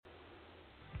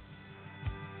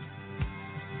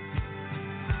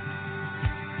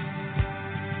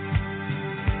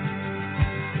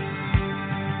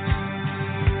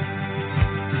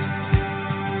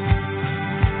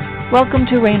Welcome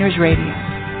to Rainers Radio,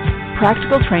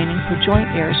 practical training for joint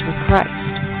heirs with Christ,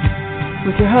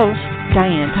 with your host,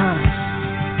 Diane Thomas.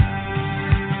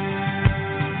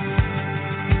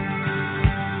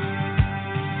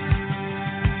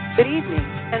 Good evening,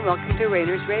 and welcome to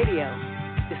Rainers Radio.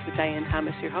 This is Diane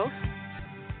Thomas, your host.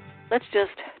 Let's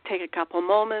just take a couple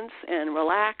moments and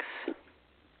relax.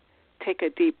 Take a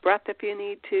deep breath if you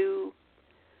need to.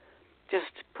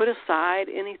 Just put aside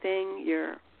anything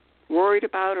you're worried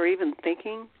about or even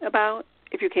thinking about,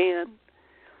 if you can.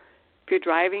 If you're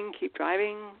driving, keep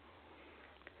driving.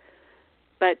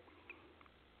 But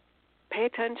pay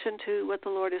attention to what the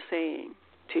Lord is saying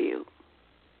to you,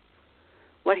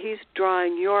 what He's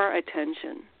drawing your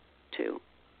attention to.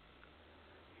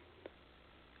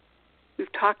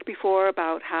 We've talked before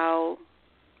about how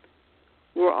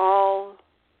we're all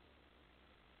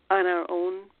on our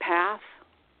own path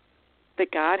that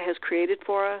God has created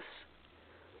for us.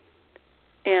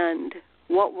 And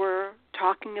what we're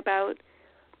talking about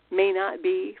may not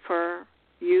be for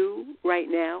you right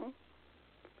now.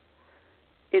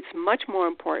 It's much more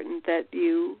important that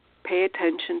you pay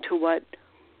attention to what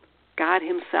God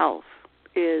Himself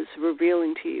is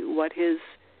revealing to you, what His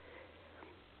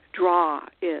draw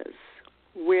is,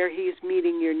 where He's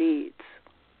meeting your needs.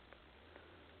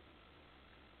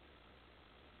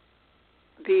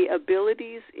 The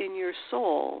abilities in your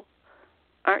soul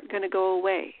aren't going to go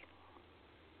away.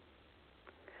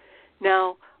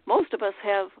 Now, most of us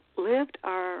have lived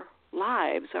our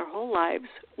lives, our whole lives,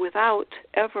 without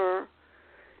ever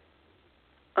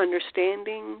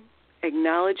understanding,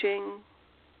 acknowledging,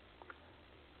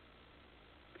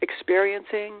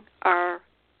 experiencing our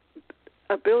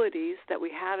abilities that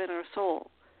we have in our soul.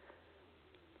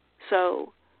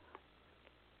 So,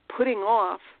 putting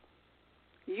off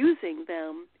using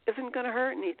them isn't going to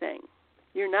hurt anything.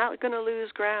 You're not going to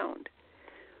lose ground.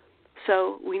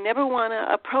 So we never want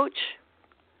to approach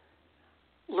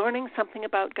learning something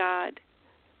about God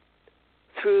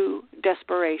through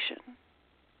desperation.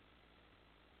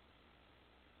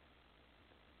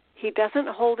 He doesn't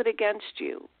hold it against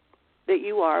you that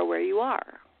you are where you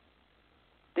are,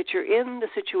 that you're in the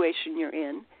situation you're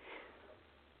in.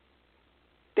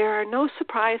 There are no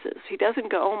surprises. He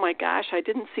doesn't go, oh my gosh, I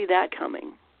didn't see that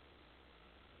coming.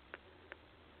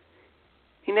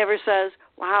 He never says,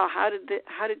 wow, how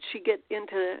did she get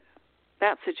into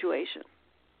that situation?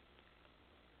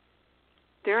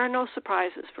 There are no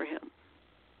surprises for Him.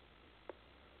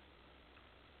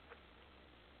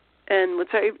 And what's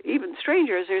even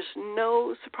stranger is there's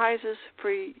no surprises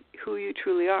for who you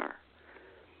truly are,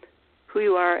 who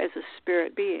you are as a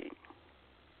spirit being.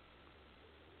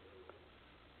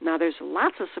 Now, there's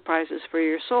lots of surprises for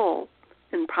your soul,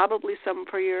 and probably some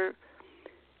for your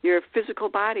physical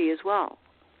body as well.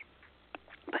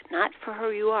 But not for who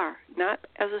you are, not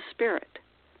as a spirit.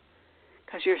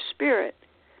 Because your spirit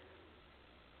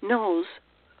knows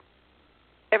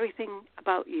everything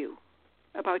about you,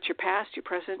 about your past, your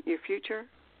present, your future,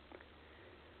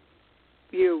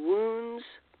 your wounds,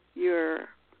 your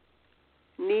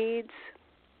needs.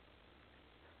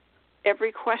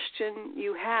 Every question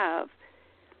you have,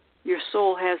 your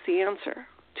soul has the answer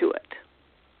to it.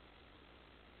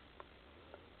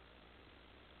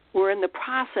 We're in the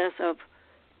process of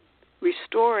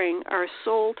restoring our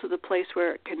soul to the place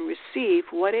where it can receive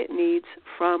what it needs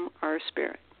from our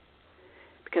spirit.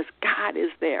 Because God is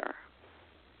there.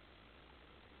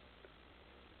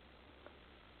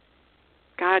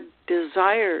 God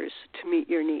desires to meet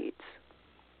your needs.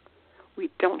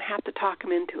 We don't have to talk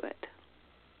Him into it.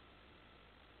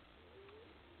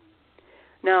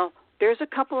 Now, there's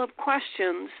a couple of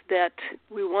questions that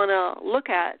we want to look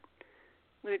at.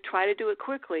 I'm going to try to do it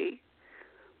quickly,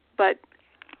 but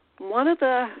one of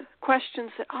the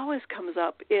questions that always comes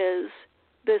up is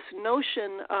this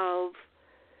notion of,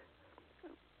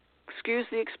 excuse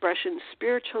the expression,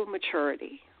 spiritual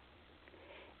maturity.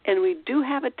 And we do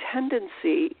have a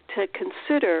tendency to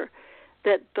consider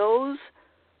that those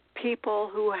people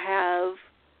who have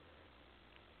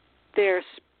their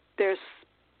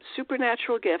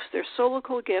supernatural gifts, their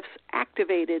soulical gifts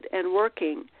activated and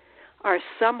working, are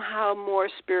somehow more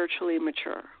spiritually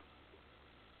mature.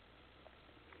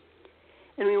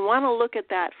 And we want to look at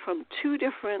that from two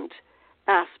different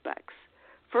aspects.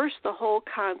 First, the whole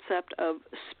concept of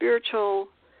spiritual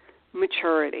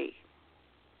maturity.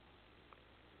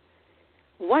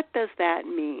 What does that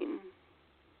mean?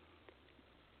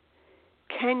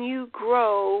 Can you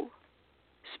grow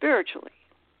spiritually?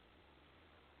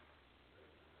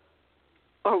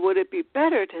 Or would it be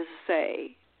better to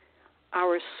say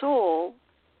our soul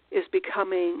is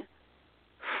becoming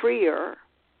freer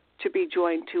to be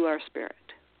joined to our spirit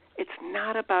It's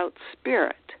not about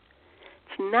spirit.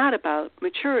 It's not about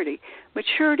maturity.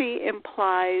 Maturity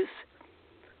implies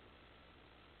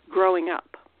growing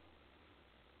up,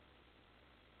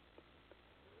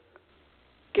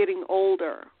 getting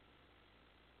older,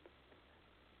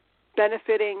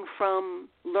 benefiting from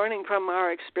learning from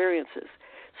our experiences.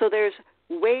 So there's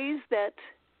ways that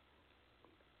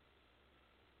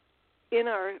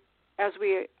as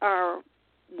we are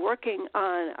working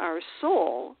on our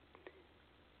soul,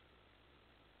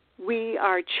 we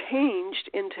are changed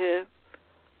into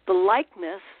the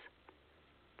likeness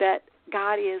that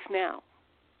God is now.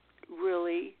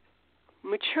 Really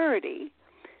maturity?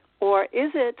 Or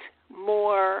is it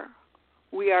more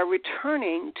we are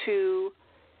returning to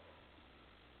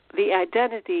the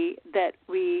identity that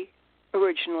we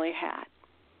originally had?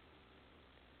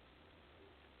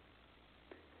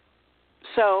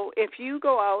 So if you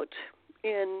go out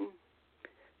in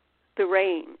the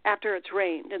rain, after it's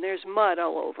rained, and there's mud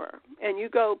all over, and you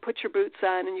go put your boots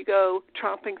on and you go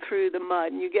tromping through the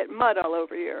mud, and you get mud all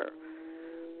over your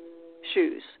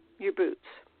shoes, your boots.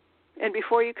 And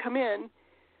before you come in,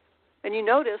 and you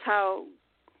notice how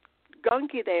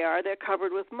gunky they are, they're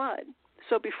covered with mud.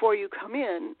 So before you come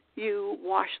in, you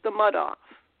wash the mud off.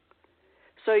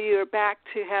 So you're back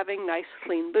to having nice,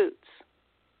 clean boots.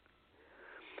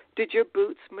 Did your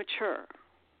boots mature?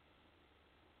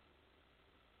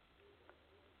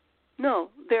 No,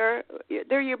 they're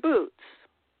your boots.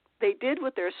 They did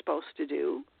what they're supposed to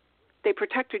do. They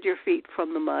protected your feet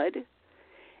from the mud.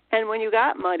 And when you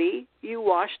got muddy, you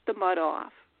washed the mud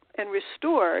off and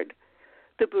restored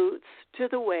the boots to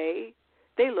the way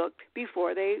they looked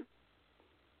before you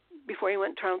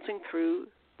went trouncing through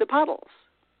the puddles.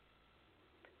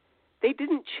 They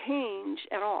didn't change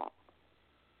at all.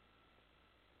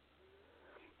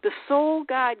 The soul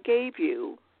God gave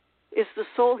you is the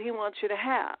soul He wants you to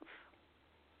have.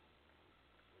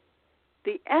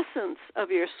 The essence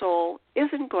of your soul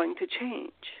isn't going to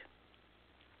change.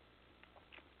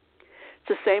 It's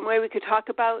the same way we could talk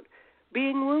about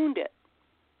being wounded.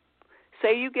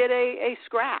 Say you get a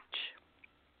scratch.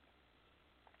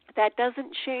 That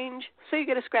doesn't change. Say you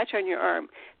get a scratch on your arm.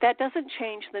 That doesn't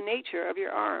change the nature of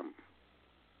your arm.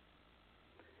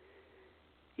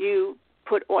 You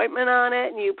put ointment on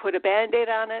it, and you put a Band-Aid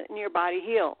on it, and your body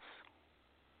heals.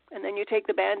 And then you take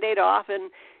the Band-Aid off, and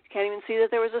you can't even see that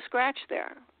there was a scratch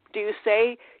there. Do you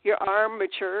say your arm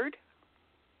matured?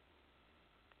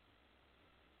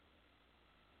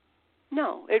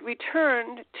 No, it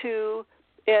returned to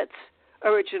its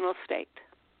original state.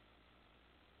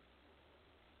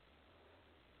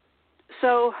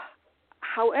 So,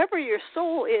 however your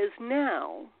soul is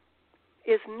now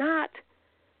is not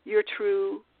your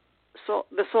true soul,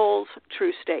 the soul's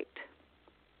true state.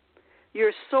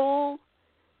 Your soul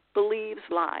believes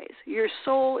lies. Your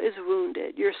soul is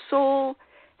wounded. Your soul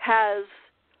has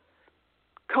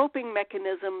coping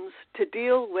mechanisms to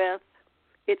deal with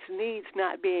its needs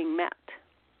not being met.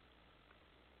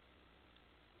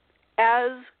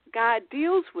 As God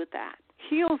deals with that,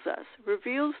 heals us,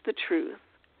 reveals the truth,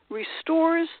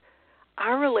 restores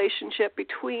our relationship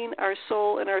between our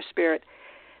soul and our spirit,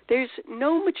 there's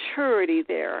no maturity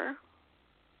there.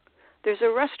 There's a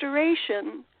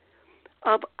restoration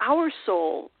of our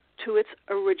soul to its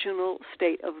original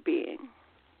state of being.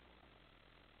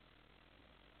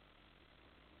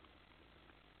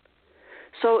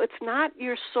 So it's not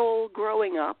your soul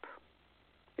growing up.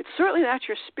 It's certainly not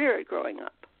your spirit growing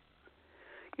up.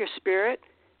 Your spirit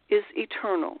is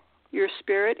eternal. Your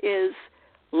spirit is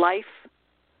life,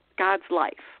 God's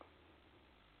life.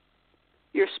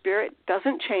 Your spirit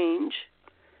doesn't change,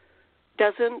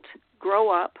 doesn't grow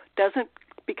up, doesn't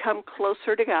become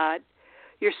closer to God.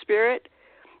 Your spirit,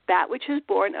 that which is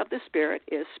born of the Spirit,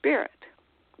 is spirit.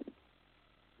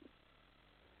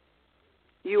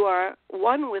 You are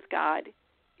one with God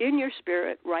in your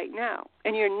spirit right now,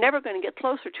 and you're never going to get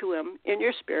closer to Him in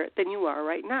your spirit than you are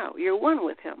right now. You're one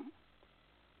with Him.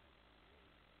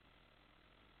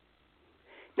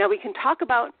 Now, we can talk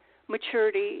about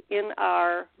maturity in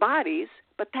our bodies,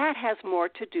 but that has more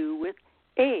to do with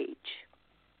age.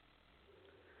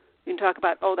 You can talk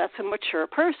about, that's a mature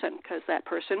person, because that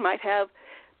person might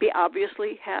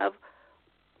obviously have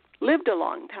lived a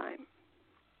long time.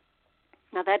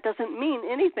 Now, that doesn't mean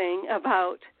anything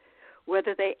about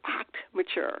whether they act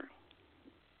mature.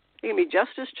 They can be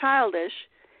just as childish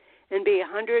and be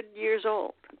 100 years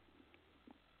old.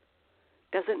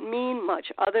 Doesn't mean much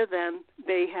other than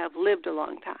they have lived a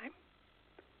long time.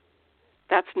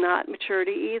 That's not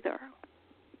maturity either.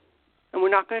 And we're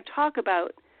not going to talk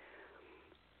about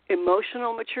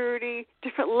emotional maturity,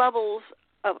 different levels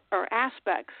of or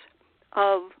aspects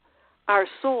of our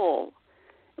soul.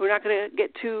 We're not going to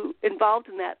get too involved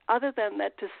in that, other than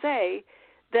that to say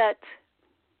that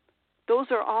those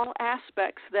are all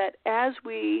aspects that as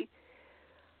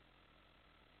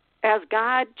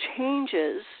God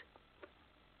changes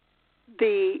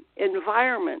the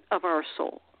environment of our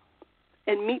soul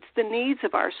and meets the needs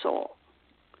of our soul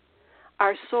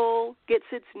gets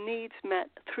its needs met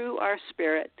through our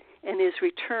spirit and is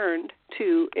returned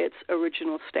to its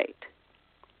original state.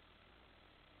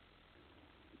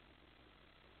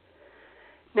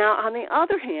 Now, on the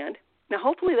other hand,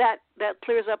 hopefully that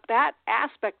clears up that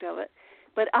aspect of it,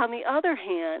 but on the other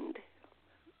hand,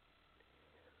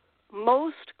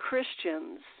 most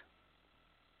Christians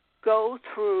go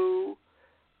through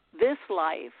this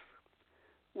life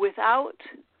without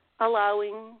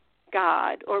allowing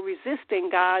God or resisting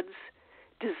God's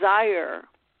desire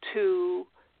to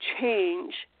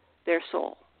change their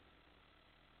soul.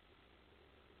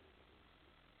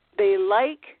 They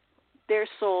like their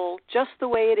soul just the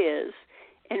way it is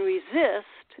and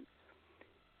resist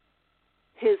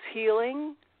His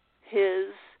healing, His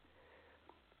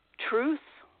truth,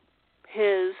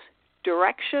 His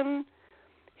direction,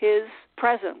 His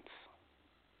presence.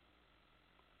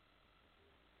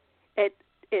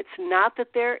 It's not that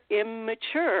they're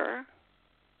immature.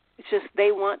 It's just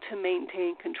they want to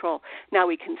maintain control. Now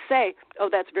we can say, oh,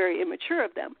 that's very immature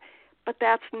of them. But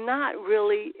that's not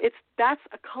really, that's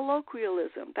a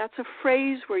colloquialism. That's a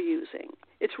phrase we're using.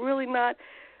 It's really not,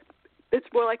 it's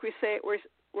more like we say,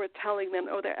 we're telling them,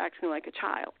 oh, they're acting like a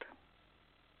child.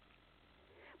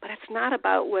 But it's not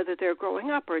about whether they're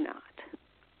growing up or not.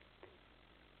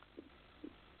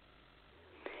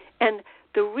 And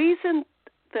the reason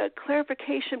the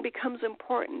clarification becomes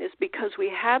important is because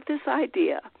we have this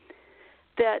idea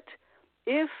that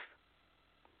if,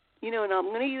 and I'm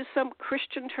going to use some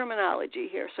Christian terminology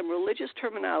here, some religious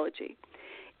terminology.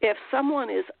 If someone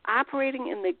is operating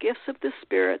in the gifts of the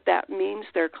Spirit, that means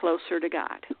they're closer to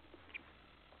God.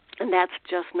 And that's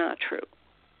just not true.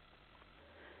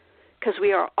 Because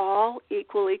we are all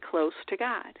equally close to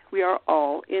God. We are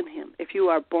all in Him. If you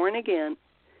are born again,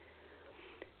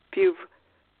 if you've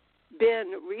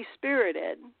been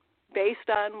re-spirited based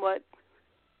on what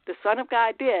the Son of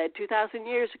God did 2,000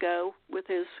 years ago with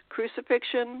His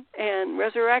crucifixion and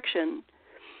resurrection,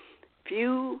 if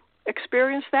you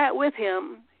experience that with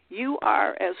Him, you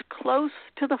are as close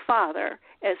to the Father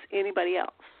as anybody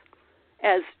else,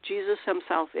 as Jesus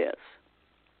Himself is.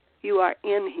 You are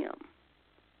in Him.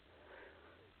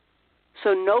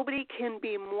 So nobody can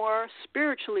be more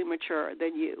spiritually mature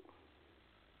than you.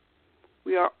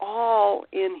 We are all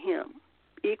in Him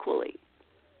equally.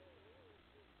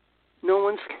 No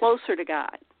one's closer to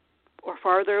God or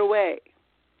farther away.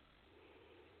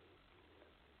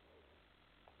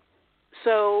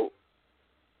 So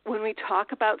when we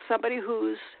talk about somebody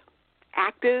who's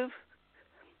active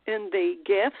in the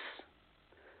gifts,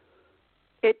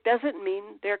 it doesn't mean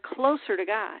they're closer to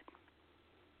God.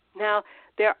 Now,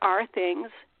 there are things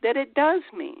that it does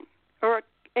mean, or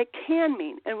it can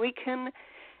mean, and we can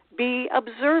be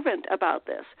observant about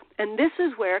this. And this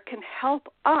is where it can help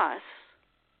us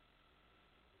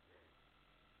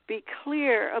be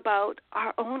clear about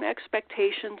our own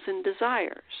expectations and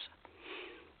desires.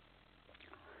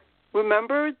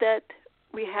 Remember that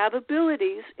we have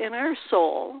abilities in our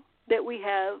soul that we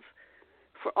have,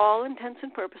 for all intents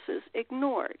and purposes,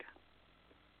 ignored.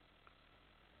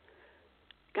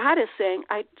 God is saying,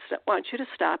 I want you to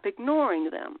stop ignoring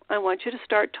them. I want you to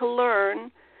start to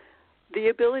learn the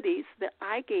abilities that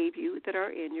I gave you that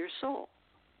are in your soul.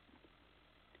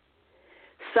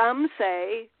 Some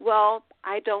say, well,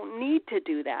 I don't need to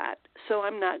do that, so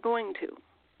I'm not going to.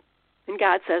 And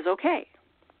God says, okay.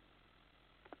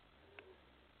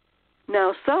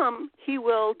 Now, some, He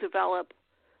will develop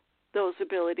those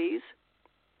abilities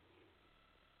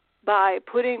by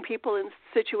putting people in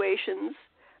situations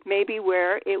maybe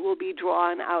where it will be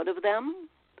drawn out of them,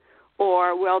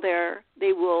 or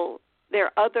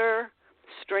their other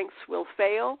strengths will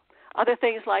fail, other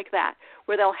things like that,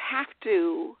 where they'll have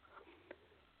to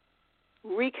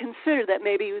reconsider that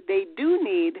maybe they do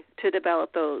need to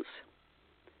develop those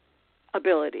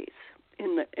abilities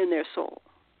in their soul.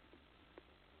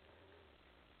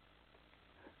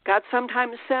 God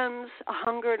sometimes sends a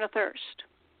hunger and a thirst.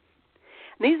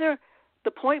 And these are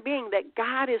the point being that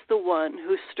God is the one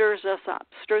who stirs us up,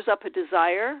 stirs up a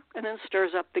desire, and then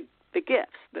stirs up the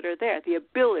gifts that are there, the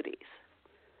abilities.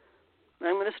 And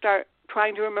I'm going to start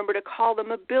trying to remember to call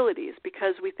them abilities,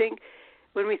 because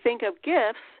when we think of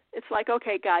gifts, it's like,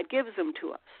 okay, God gives them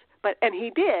to us. And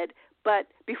He did, but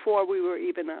before we were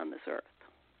even on this earth.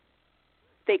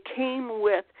 They came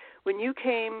with when you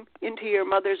came into your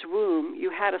mother's womb,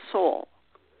 you had a soul.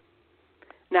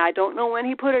 Now, I don't know when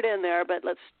he put it in there, but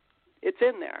it's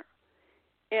in there.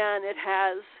 And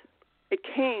it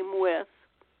came with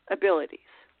abilities.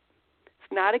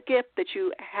 It's not a gift that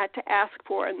you had to ask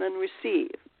for and then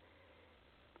receive.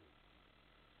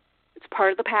 It's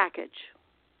part of the package.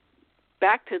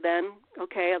 Back to then,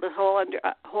 okay, the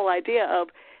whole idea of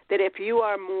that if you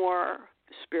are more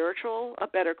spiritual, a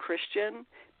better Christian,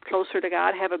 closer to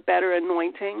God, have a better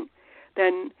anointing,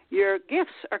 then your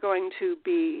gifts are going to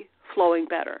be flowing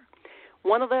better.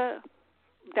 One of the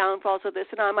downfalls of this,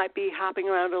 and I might be hopping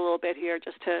around a little bit here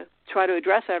just to try to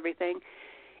address everything,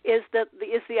 is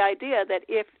the idea that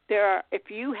if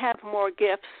you have more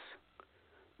gifts,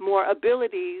 more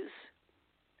abilities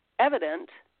evident,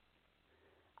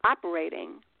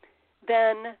 operating,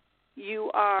 then you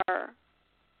are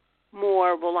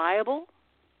more reliable,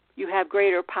 you have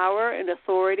greater power and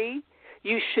authority,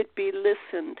 you should be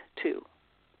listened to.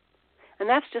 And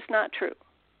that's just not true.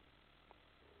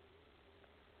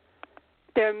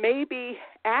 There may be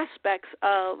aspects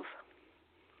of,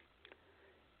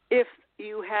 if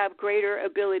you have greater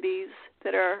abilities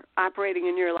that are operating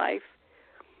in your life,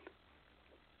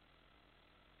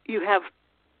 you have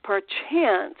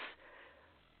perchance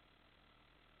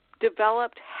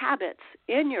developed habits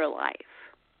in your life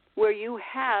where you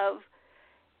have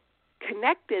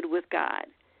connected with God.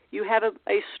 You have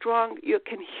you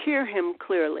can hear him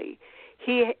clearly.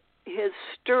 He is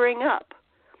stirring up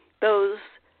those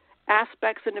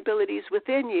aspects and abilities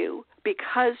within you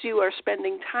because you are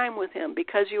spending time with him,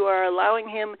 because you are allowing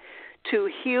him to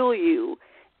heal you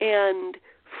and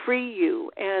free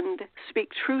you and speak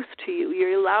truth to you.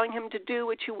 You're allowing him to do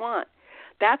what you want.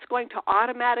 That's going to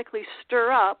automatically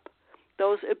stir up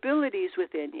those abilities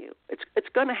within you. It's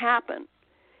going to happen.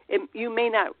 You may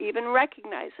not even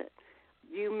recognize it.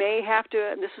 You may have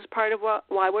to, and this is part of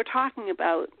why we're talking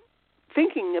about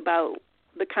thinking about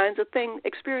the kinds of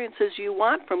experiences you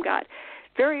want from God.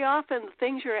 Very often, the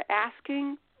things you're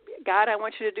asking, God, I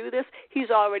want you to do this, he's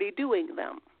already doing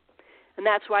them. And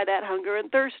that's why that hunger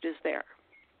and thirst is there,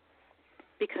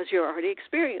 because you're already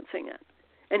experiencing it.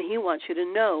 And he wants you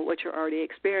to know what you're already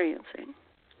experiencing.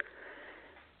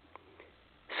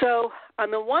 So,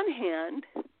 on the one hand,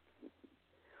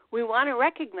 we want to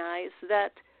recognize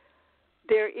that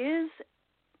there is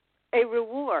a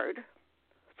reward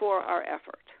for our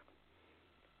effort.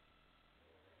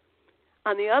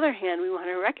 On the other hand, we want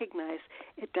to recognize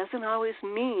it doesn't always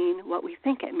mean what we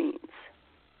think it means.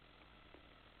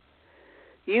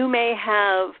 You may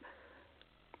have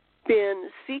been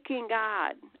seeking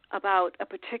God about a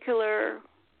particular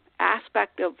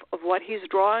aspect of what he's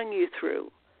drawing you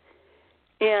through.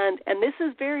 And this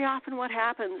is very often what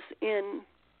happens in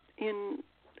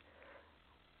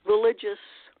religious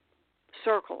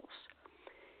circles,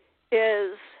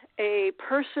 is a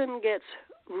person gets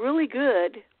really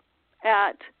good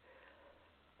at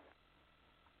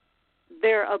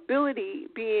their ability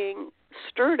being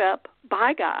stirred up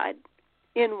by God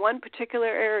in one particular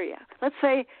area. Let's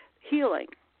say healing.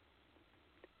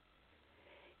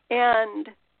 And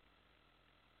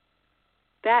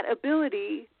that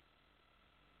ability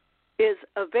is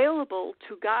available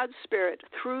to God's Spirit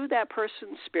through that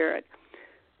person's spirit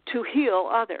to heal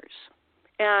others.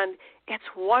 And it's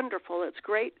wonderful. It's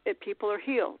great that people are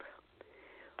healed.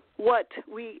 What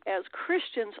we as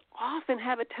Christians often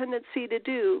have a tendency to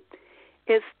do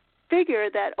is figure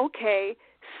that, okay,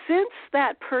 since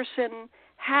that person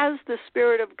has the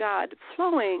Spirit of God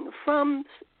flowing from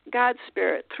God's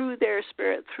Spirit, through their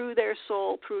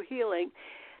soul, through healing,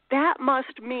 that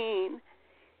must mean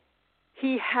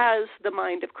he has the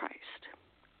mind of Christ.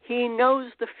 He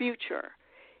knows the future.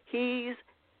 He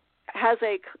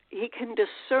can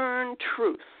discern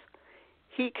truth.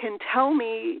 He can tell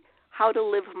me how to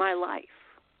live my life.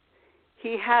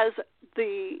 He has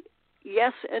the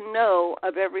yes and no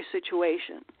of every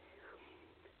situation.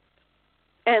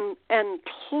 And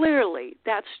clearly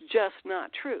that's just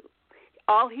not true.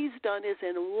 All he's done is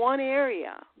in one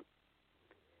area,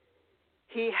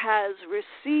 he has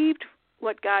received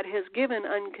what God has given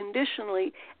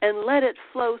unconditionally and let it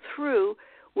flow through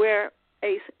where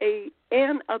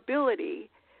an ability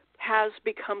has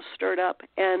become stirred up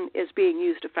and is being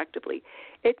used effectively.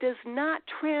 It does not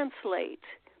translate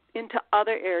into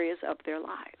other areas of their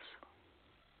lives.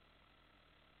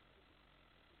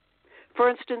 For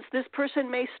instance, this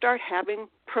person may start having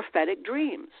prophetic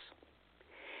dreams.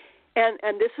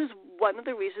 And this is one of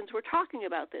the reasons we're talking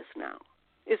about this now,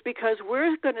 is because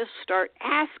we're going to start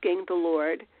asking the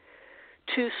Lord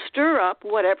to stir up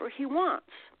whatever he wants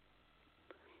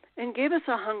and give us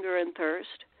a hunger and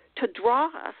thirst to draw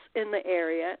us in the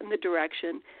area, in the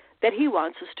direction that he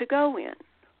wants us to go in.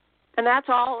 And that's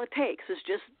all it takes, is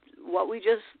just what we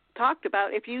just talked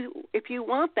about. If you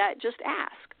want that, just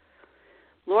ask.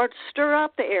 Lord, stir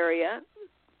up the area,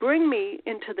 bring me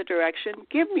into the direction,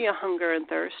 give me a hunger and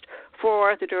thirst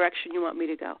for the direction you want me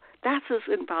to go. That's as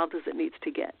involved as it needs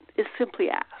to get, is simply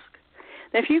ask.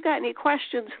 Now, if you've got any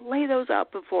questions, lay those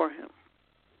out before him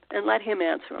and let him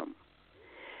answer them.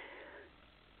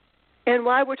 And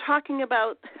while we're talking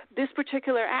about this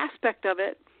particular aspect of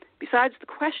it, besides the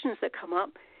questions that come up,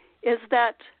 is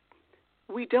that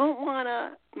we don't want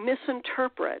to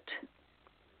misinterpret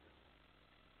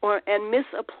and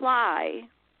misapply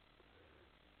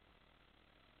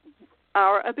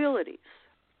our abilities.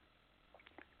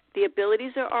 The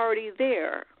abilities are already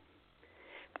there.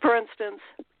 For instance,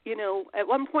 at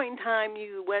one point in time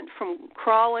you went from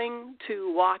crawling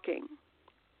to walking.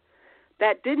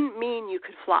 That didn't mean you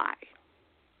could fly.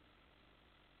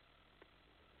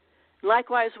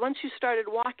 Likewise, once you started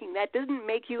walking, that didn't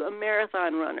make you a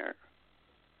marathon runner.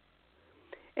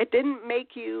 It didn't make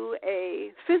you a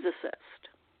physicist.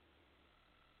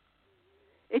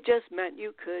 It just meant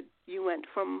you went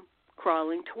from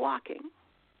crawling to walking.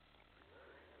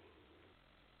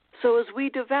 So as we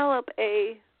develop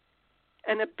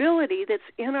an ability that's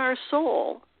in our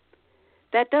soul,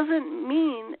 that doesn't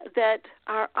mean that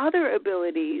our other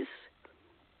abilities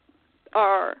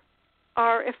are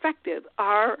effective,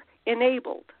 are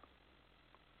enabled.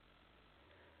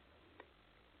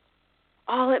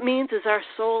 All it means is our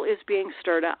soul is being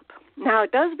stirred up. Now,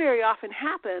 it does very often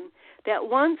happen that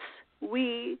once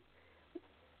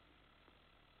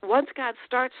God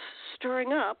starts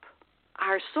stirring up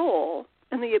our soul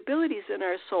and the abilities in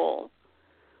our soul,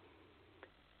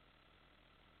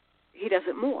 he does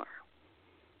it more.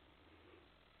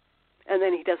 And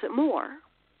then he does it more.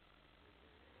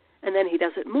 And then he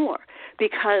does it more,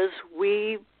 because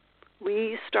we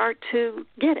start to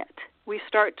get it. We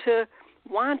start to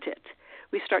want it.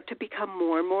 We start to become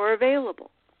more and more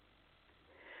available.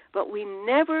 But we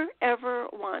never, ever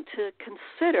want to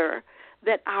consider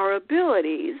that our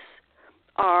abilities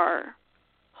are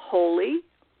holy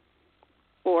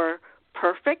or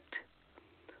perfect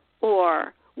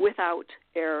or without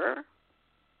error.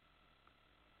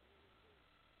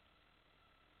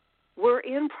 We're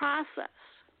in process.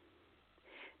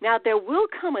 Now, there will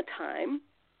come a time,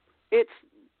 it's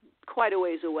quite a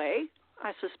ways away,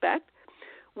 I suspect,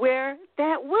 where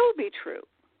that will be true.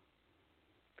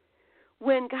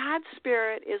 When God's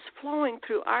Spirit is flowing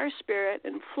through our spirit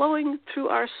and flowing through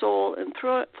our soul and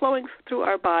flowing through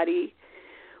our body,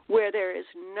 where there is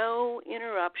no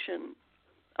interruption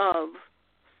of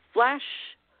flesh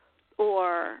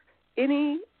or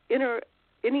any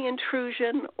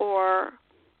intrusion or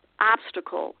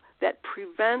obstacle that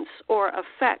prevents or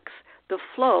affects the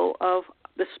flow of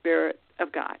the Spirit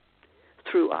of God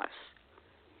through us.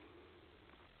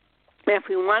 And if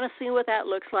we want to see what that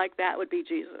looks like, that would be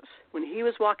Jesus. When he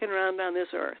was walking around on this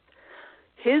earth,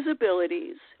 his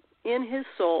abilities in his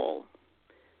soul,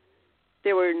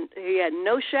 he had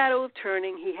no shadow of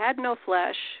turning. He had no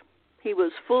flesh. He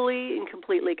was fully and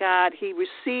completely God. He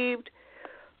received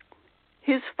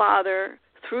his Father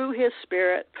through his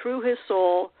spirit, through his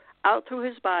soul, out through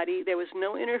his body. There was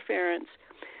no interference.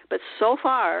 But so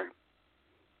far,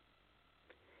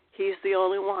 he's the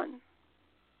only one.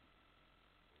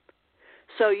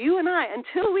 So you and I,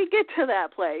 until we get to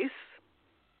that place,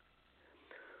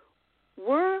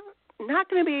 we're not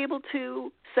going to be able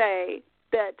to say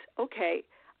that, okay,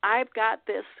 I've got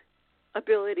this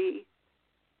ability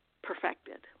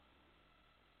perfected.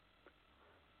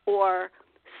 Or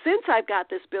since I've got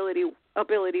this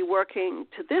ability working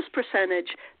to this percentage,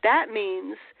 that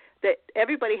means that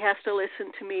everybody has to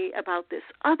listen to me about this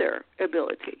other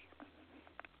ability.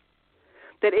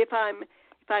 That if I'm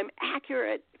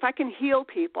accurate, if I can heal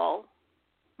people,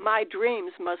 my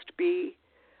dreams must be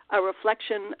a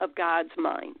reflection of God's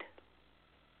mind.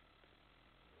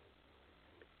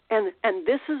 And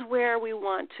this is where we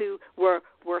want to, we're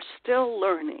still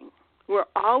learning. We're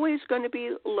always going to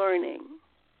be learning.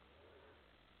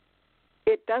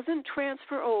 It doesn't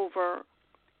transfer over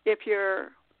if you're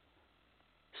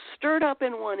stirred up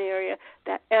in one area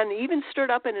and even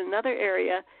stirred up in another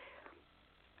area,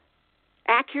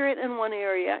 accurate in one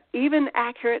area, even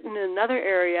accurate in another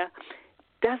area,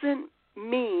 doesn't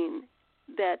mean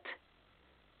that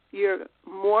you're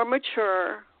more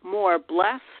mature, more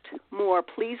blessed, more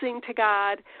pleasing to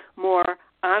God, more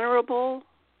honorable.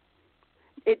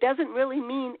 It doesn't really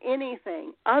mean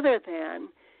anything other than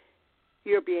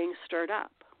you're being stirred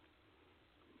up.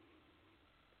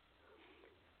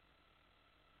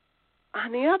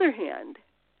 On the other hand,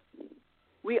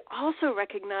 we also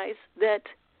recognize that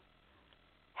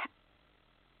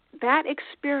that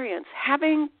experience,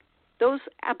 having those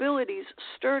abilities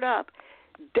stirred up,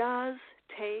 does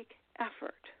take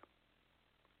effort.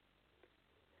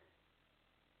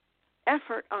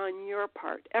 Effort on your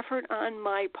part, effort on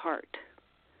my part.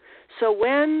 So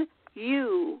when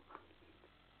you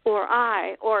or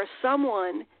I or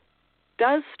someone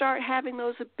does start having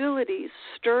those abilities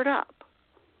stirred up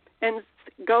and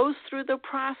goes through the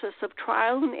process of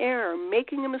trial and error,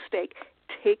 making a mistake,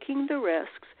 taking the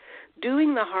risks,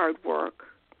 doing the hard work,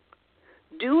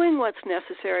 doing what's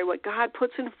necessary, what God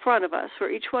puts in front of us for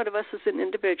each one of us as an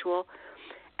individual,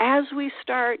 as we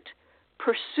start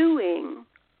pursuing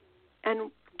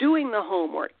and doing the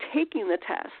homework, taking the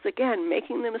tests, again,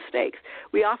 making the mistakes.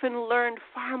 We often learn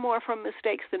far more from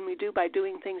mistakes than we do by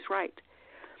doing things right.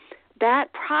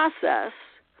 That process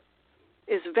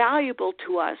is valuable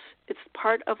to us. It's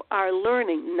part of our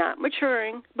learning, not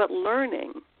maturing, but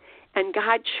learning. And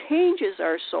God changes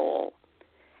our soul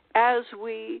as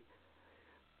we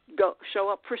show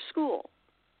up for school.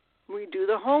 We do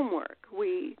the homework.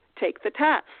 We take the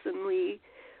tests, and we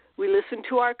listen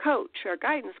to our coach, our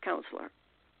guidance counselor.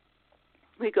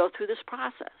 We go through this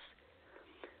process.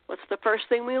 What's the first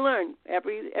thing we learn?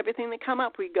 Everything that come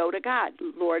up, we go to God.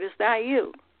 Lord, is that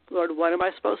you? Lord, what am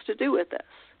I supposed to do with this?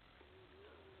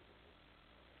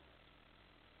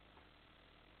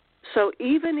 So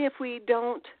even if we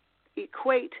don't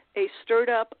equate a stirred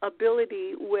up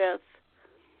ability with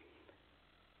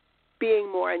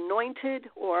being more anointed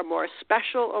or more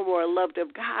special or more loved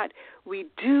of God, we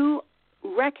do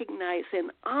recognize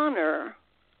and honor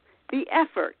the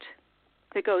effort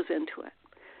that goes into it.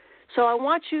 So I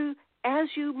want you, as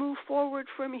you move forward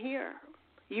from here,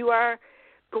 you are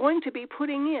going to be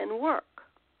putting in work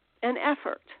and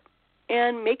effort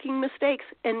and making mistakes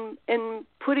and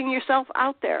putting yourself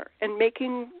out there and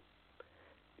taking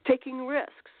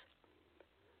risks.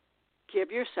 Give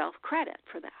yourself credit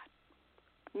for that.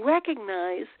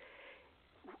 Recognize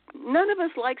none of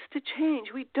us likes to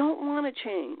change. We don't want to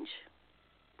change.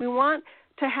 We want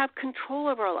to have control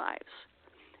of our lives.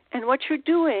 And what you're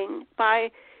doing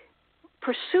by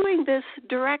pursuing this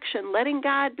direction, letting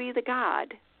God be the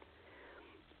God,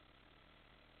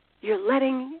 you're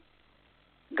letting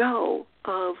go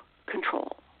of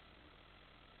control.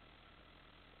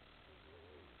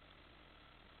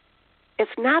 It's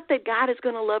not that God is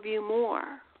going to love you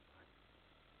more,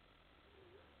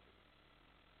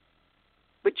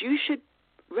 but you should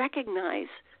recognize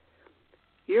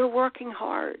you're working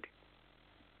hard.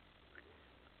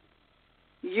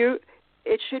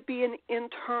 It should be an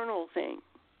internal thing.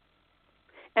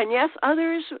 And yes,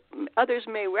 others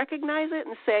may recognize it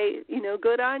and say,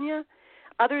 good on you.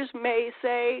 Others may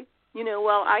say,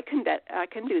 well, I can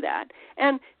do that.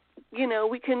 And,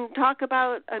 we can talk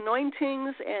about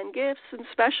anointings and gifts and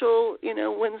special,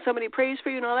 when somebody prays for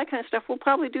you and all that kind of stuff. We'll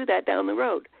probably do that down the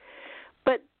road.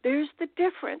 But there's the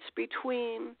difference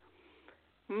between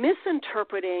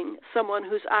misinterpreting someone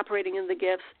who's operating in the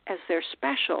gifts as they're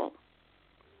special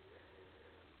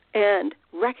and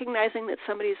recognizing that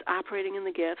somebody's operating in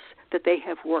the gifts, that they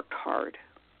have worked hard.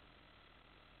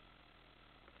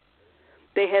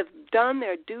 They have done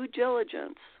their due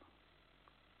diligence.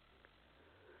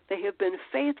 They have been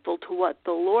faithful to what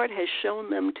the Lord has shown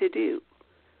them to do.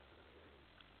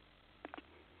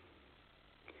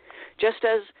 Just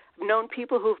as I've known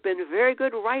people who've been very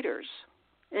good writers,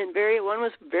 and one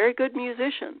was a very good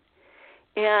musician,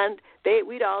 and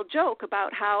we'd all joke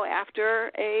about how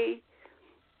after a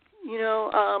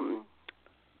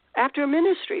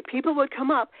ministry, people would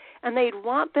come up and they'd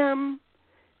want them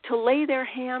to lay their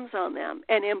hands on them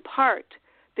and impart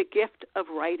the gift of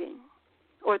writing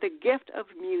or the gift of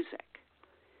music.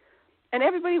 And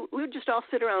everybody would just all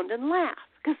sit around and laugh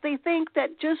because they think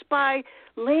that just by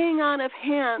laying on of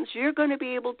hands, you're going to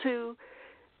be able to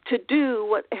do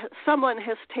what someone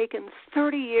has taken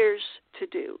 30 years to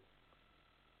do,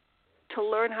 to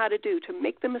learn how to do, to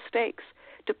make the mistakes,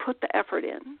 to put the effort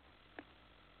in.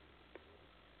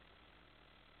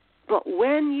 But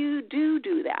when you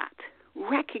do that,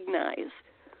 recognize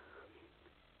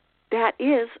that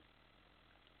is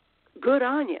good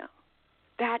on you.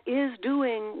 That is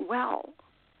doing well.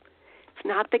 It's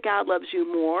not that God loves you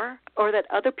more or that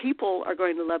other people are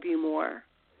going to love you more,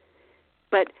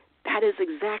 but that is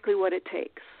exactly what it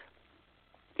takes.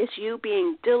 It's you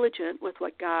being diligent with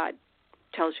what God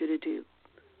tells you to do,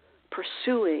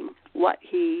 pursuing what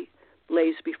He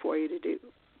lays before you to do.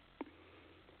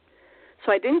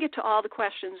 So I didn't get to all the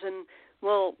questions, and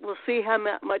we'll see how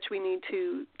much we need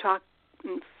to talk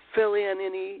and fill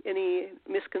in any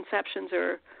misconceptions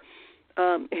or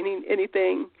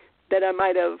anything that I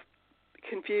might have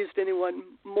confused anyone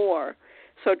more.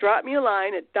 So drop me a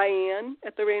line at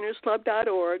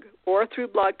diane@therainersclub.org or through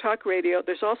Blog Talk Radio.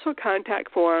 There's also a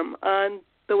contact form on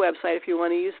the website if you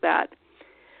want to use that.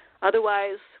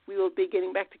 Otherwise, we will be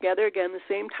getting back together again the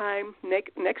same time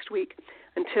next week.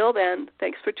 Until then,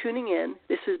 thanks for tuning in.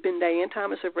 This has been Diane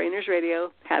Thomas of Rainers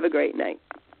Radio. Have a great night.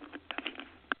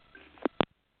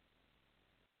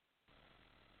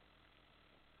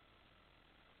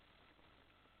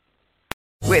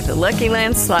 With the Lucky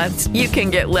Land Slots, you can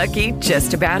get lucky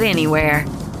just about anywhere.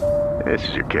 This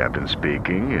is your captain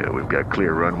speaking. We've got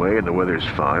clear runway and the weather's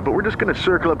fine, but we're just going to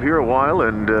circle up here a while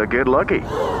and get lucky.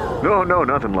 No,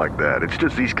 nothing like that. It's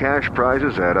just these cash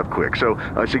prizes add up quick. So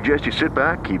I suggest you sit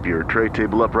back, keep your tray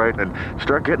table upright, and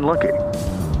start getting lucky.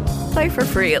 Play for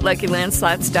free at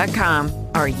LuckyLandSlots.com.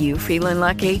 Are you feeling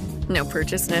lucky? No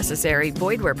purchase necessary.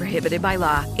 Void where prohibited by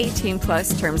law.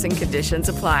 18+ terms and conditions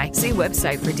apply. See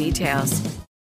website for details.